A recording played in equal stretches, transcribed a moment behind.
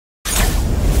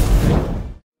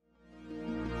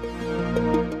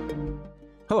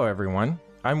Hello everyone,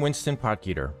 I'm Winston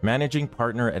Potgieter, Managing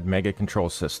Partner at Mega Control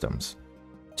Systems.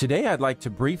 Today I'd like to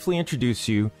briefly introduce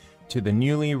you to the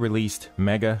newly released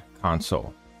Mega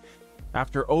Console.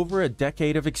 After over a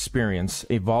decade of experience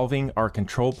evolving our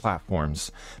control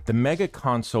platforms, the Mega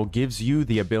Console gives you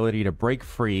the ability to break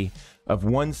free of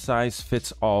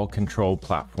one-size-fits-all control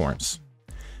platforms.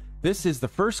 This is the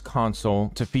first console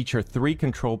to feature 3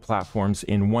 control platforms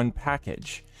in one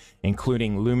package,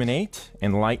 including Luminate,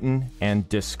 Enlighten, and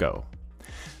Disco.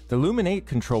 The Luminate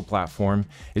control platform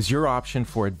is your option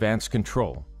for advanced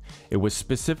control. It was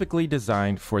specifically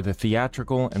designed for the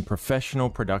theatrical and professional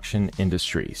production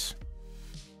industries.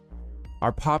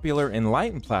 Our popular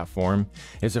Enlighten platform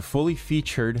is a fully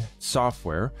featured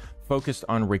software focused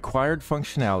on required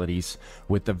functionalities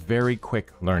with a very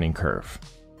quick learning curve.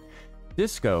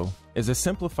 Disco is a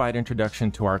simplified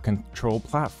introduction to our control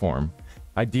platform,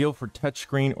 ideal for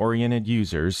touchscreen-oriented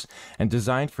users and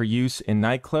designed for use in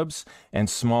nightclubs and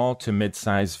small to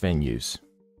mid-sized venues.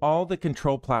 All the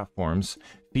control platforms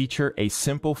feature a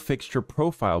simple fixture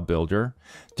profile builder,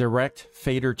 direct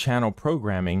fader channel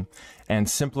programming, and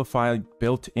simplified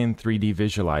built-in 3D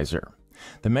visualizer.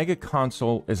 The Mega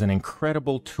Console is an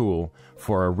incredible tool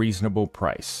for a reasonable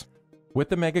price. With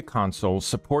the Mega Console,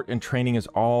 support and training is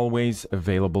always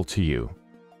available to you.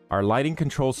 Our lighting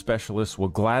control specialists will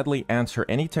gladly answer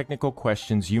any technical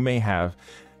questions you may have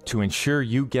to ensure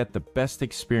you get the best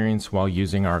experience while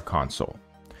using our console.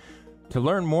 To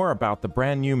learn more about the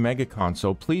brand new Mega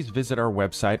Console, please visit our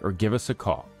website or give us a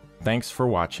call. Thanks for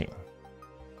watching.